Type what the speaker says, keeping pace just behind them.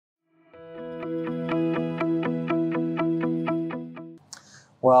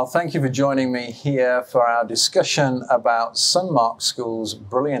Well, thank you for joining me here for our discussion about Sunmarke School's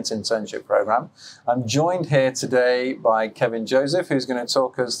brilliant internship program. I'm joined here today by Kevin Joseph, who's going to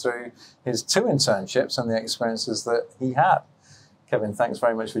talk us through his 2 internships and the experiences that he had. Kevin, thanks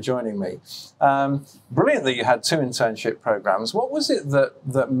very much for joining me. Brilliant that you had 2 internship programs. What was it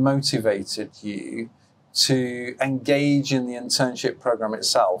that motivated you to engage in the internship program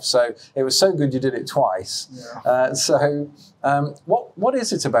itself? So it was so good you did it twice. Yeah. What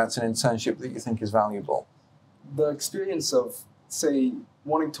is it about an internship that you think is valuable? The experience of, say,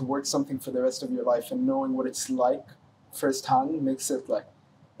 wanting to work something for the rest of your life and knowing what it's like firsthand makes it like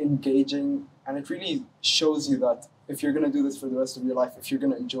engaging, and it really shows you that if you're going to do this for the rest of your life, if you're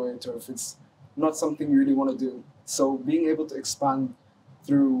going to enjoy it, or if it's not something you really want to do. So being able to expand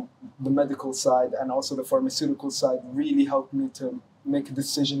through the medical side and also the pharmaceutical side really helped me to make a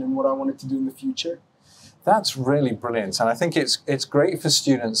decision in what I wanted to do in the future. That's really brilliant, and I think it's great for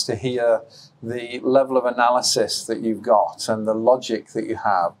students to hear the level of analysis that you've got and the logic that you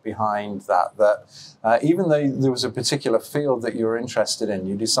have behind that. Even though there was a particular field that you were interested in,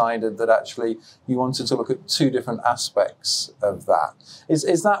 you decided that actually you wanted to look at 2 different aspects of that.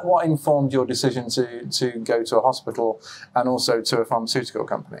 Is that what informed your decision to go to a hospital and also to a pharmaceutical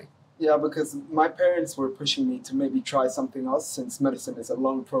company? Yeah, because my parents were pushing me to maybe try something else, since medicine is a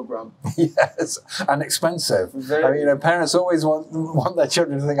long program. Yes, and expensive. I mean, parents always want their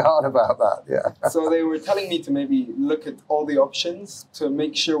children to think hard about that. Yeah. So they were telling me to maybe look at all the options to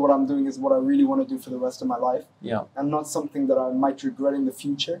make sure what I'm doing is what I really want to do for the rest of my life. Yeah. And not something that I might regret in the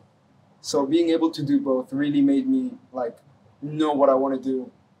future. So being able to do both really made me like know what I want to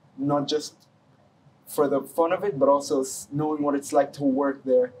do, not just for the fun of it, but also knowing what it's like to work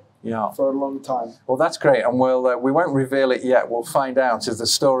there. Yeah, for a long time. Well, that's great, and we won't reveal it yet. We'll find out as the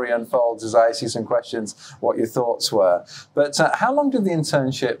story unfolds, as I ask you some questions, what your thoughts were. But how long did the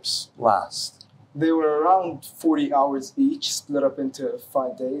internships last? They were around 40 hours each, split up into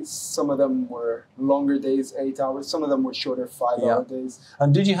 5 days. Some of them were longer days, 8 hours. Some of them were shorter, 5-hour days.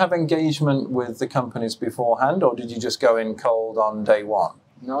 And did you have engagement with the companies beforehand, or did you just go in cold on day one?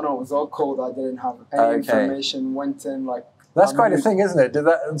 No, it was all cold. I didn't have any information. Went in like. That's quite a thing, isn't it? Did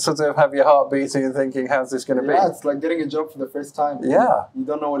that sort of have your heart beating and thinking, how's this going to be? Yeah, it's like getting a job for the first time. Yeah. You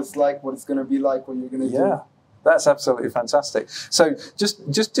don't know what it's like, what it's going to be like, what you're going to do. Yeah, that's absolutely fantastic. So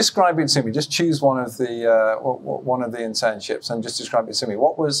just describe it to me. Just choose one of the internships and just describe it to me.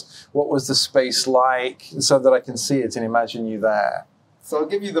 What was the space like, so that I can see it and imagine you there? So I'll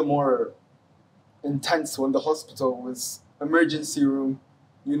give you the more intense one. The hospital was emergency room.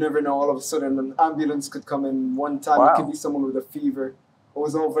 You never know, all of a sudden an ambulance could come in one time. Wow. It could be someone with a fever. It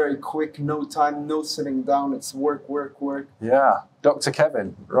was all very quick, no time, no sitting down. It's work, work, work. Yeah, Dr.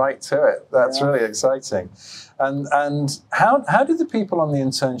 Kevin, right to it. That's really exciting. And how did the people on the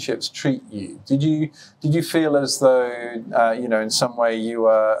internships treat you? Did you feel as though in some way you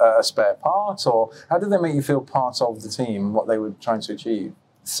were a spare part, or how did they make you feel part of the team, what they were trying to achieve?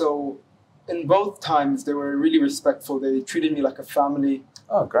 So in both times, they were really respectful. They treated me like a family.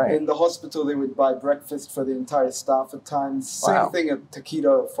 Oh, great. In the hospital, they would buy breakfast for the entire staff at times. Wow. Same thing at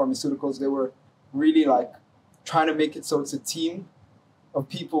Takeda Pharmaceuticals. They were really like trying to make it so it's a team of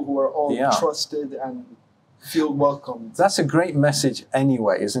people who are all trusted and feel welcomed. That's a great message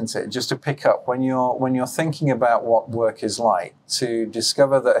anyway, isn't it? Just to pick up when you're thinking about what work is like, to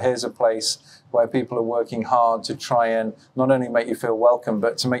discover that here's a place where people are working hard to try and not only make you feel welcome,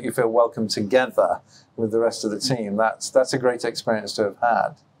 but to make you feel welcome together with the rest of the team. That's a great experience to have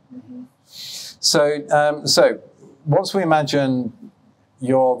had. Mm-hmm. So once we imagine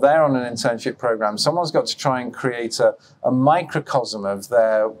you're there on an internship program, someone's got to try and create a microcosm of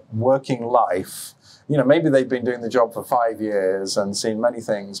their working life. Maybe they've been doing the job for 5 years and seen many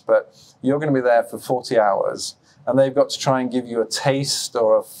things, but you're going to be there for 40 hours, and they've got to try and give you a taste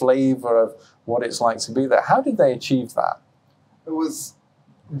or a flavor of what it's like to be there. How did they achieve that? It was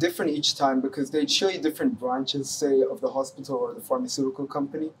different each time, because they'd show you different branches, say, of the hospital or the pharmaceutical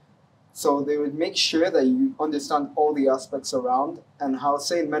company. So they would make sure that you understand all the aspects around, and how,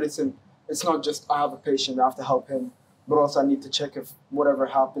 say, in medicine, it's not just I have a patient, I have to help him, but also I need to check if whatever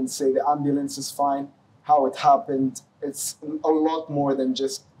happens, say the ambulance is fine, how it happened. It's a lot more than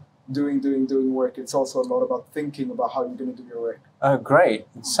just doing work. It's also a lot about thinking about how you're going to do your work. Oh, great.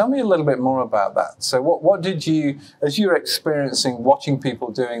 Tell me a little bit more about that. So what did you, as you were experiencing, watching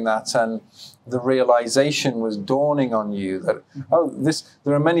people doing that, and the realization was dawning on you that,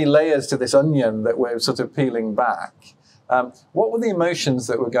 there are many layers to this onion that we're sort of peeling back. What were the emotions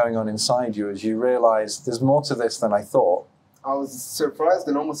that were going on inside you as you realized there's more to this than I thought? I was surprised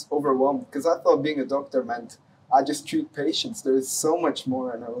and almost overwhelmed, because I thought being a doctor meant I just treat patients. There is so much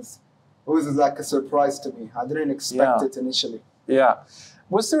more, and it was like a surprise to me. I didn't expect it initially. Yeah.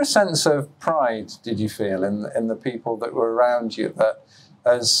 Was there a sense of pride, did you feel, in the people that were around you, that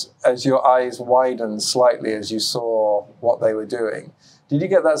as your eyes widened slightly as you saw what they were doing, did you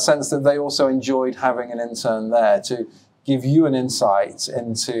get that sense that they also enjoyed having an intern there to give you an insight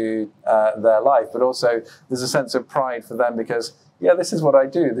into their life, but also there's a sense of pride for them because, yeah, this is what I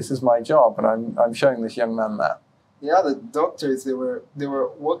do, this is my job, and I'm showing this young man that. Yeah, the doctors, they were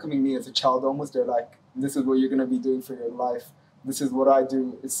welcoming me as a child almost. They're like, this is what you're going to be doing for your life. This is what I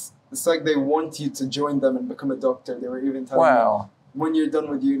do. It's like they want you to join them and become a doctor. They were even telling me, when you're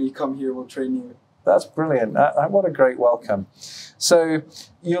done with uni, come here, we'll train you. That's brilliant. What a great welcome. So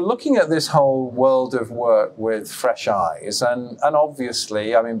you're looking at this whole world of work with fresh eyes. And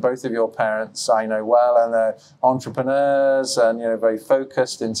obviously, I mean, both of your parents I know well, and they're entrepreneurs and, you know, very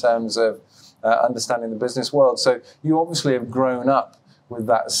focused in terms of understanding the business world. So you obviously have grown up with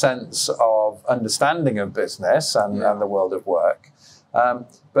that sense of understanding of business and the world of work.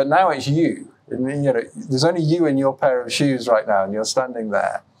 But now it's you. You know, there's only you in your pair of shoes right now, and you're standing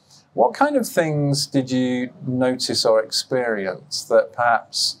there. What kind of things did you notice or experience that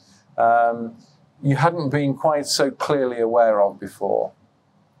perhaps you hadn't been quite so clearly aware of before?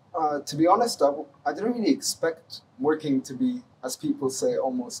 To be honest, I didn't really expect working to be, as people say,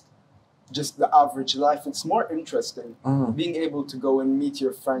 almost just the average life. It's more interesting being able to go and meet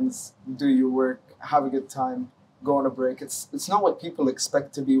your friends, do your work, have a good time, go on a break. It's not what people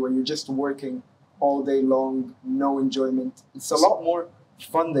expect to be, where you're just working all day long, no enjoyment. It's a lot more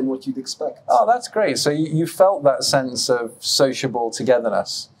fun than what you'd expect. Oh, that's great. So you felt that sense of sociable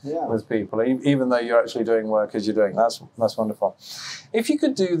togetherness with people, even though you're actually doing work as you're doing. That's wonderful. If you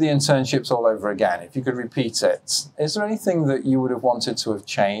could do the internships all over again, if you could repeat it, is there anything that you would have wanted to have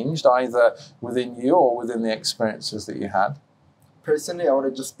changed, either within you or within the experiences that you had? Personally, I would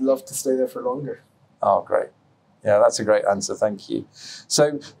have just loved to stay there for longer. Oh, great. Yeah, that's a great answer. Thank you.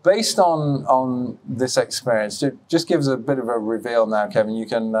 So based on this experience, just give us a bit of a reveal now, Kevin. You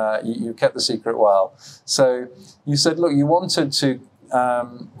can you kept the secret well. So you said, look, you wanted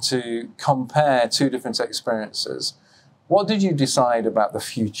to compare two different experiences. What did you decide about the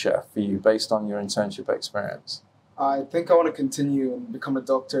future for you based on your internship experience? I think I want to continue and become a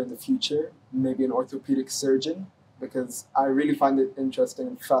doctor in the future, maybe an orthopedic surgeon, because I really find it interesting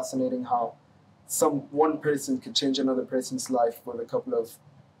and fascinating how one person could change another person's life with a couple of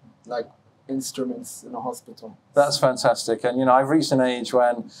instruments in a hospital. That's fantastic. And, you know, I've reached an age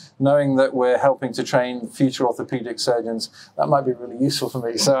when knowing that we're helping to train future orthopedic surgeons, that might be really useful for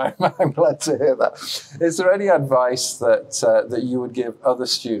me. So I'm glad to hear that. Is there any advice that you would give other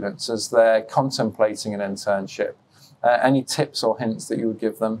students as they're contemplating an internship? Any tips or hints that you would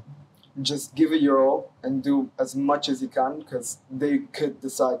give them? Just give it your all and do as much as you can, because they could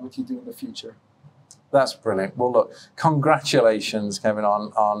decide what you do in the future. That's brilliant. Well, look, congratulations, Kevin,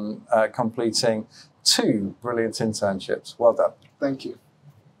 on completing 2 brilliant internships. Well done. Thank you.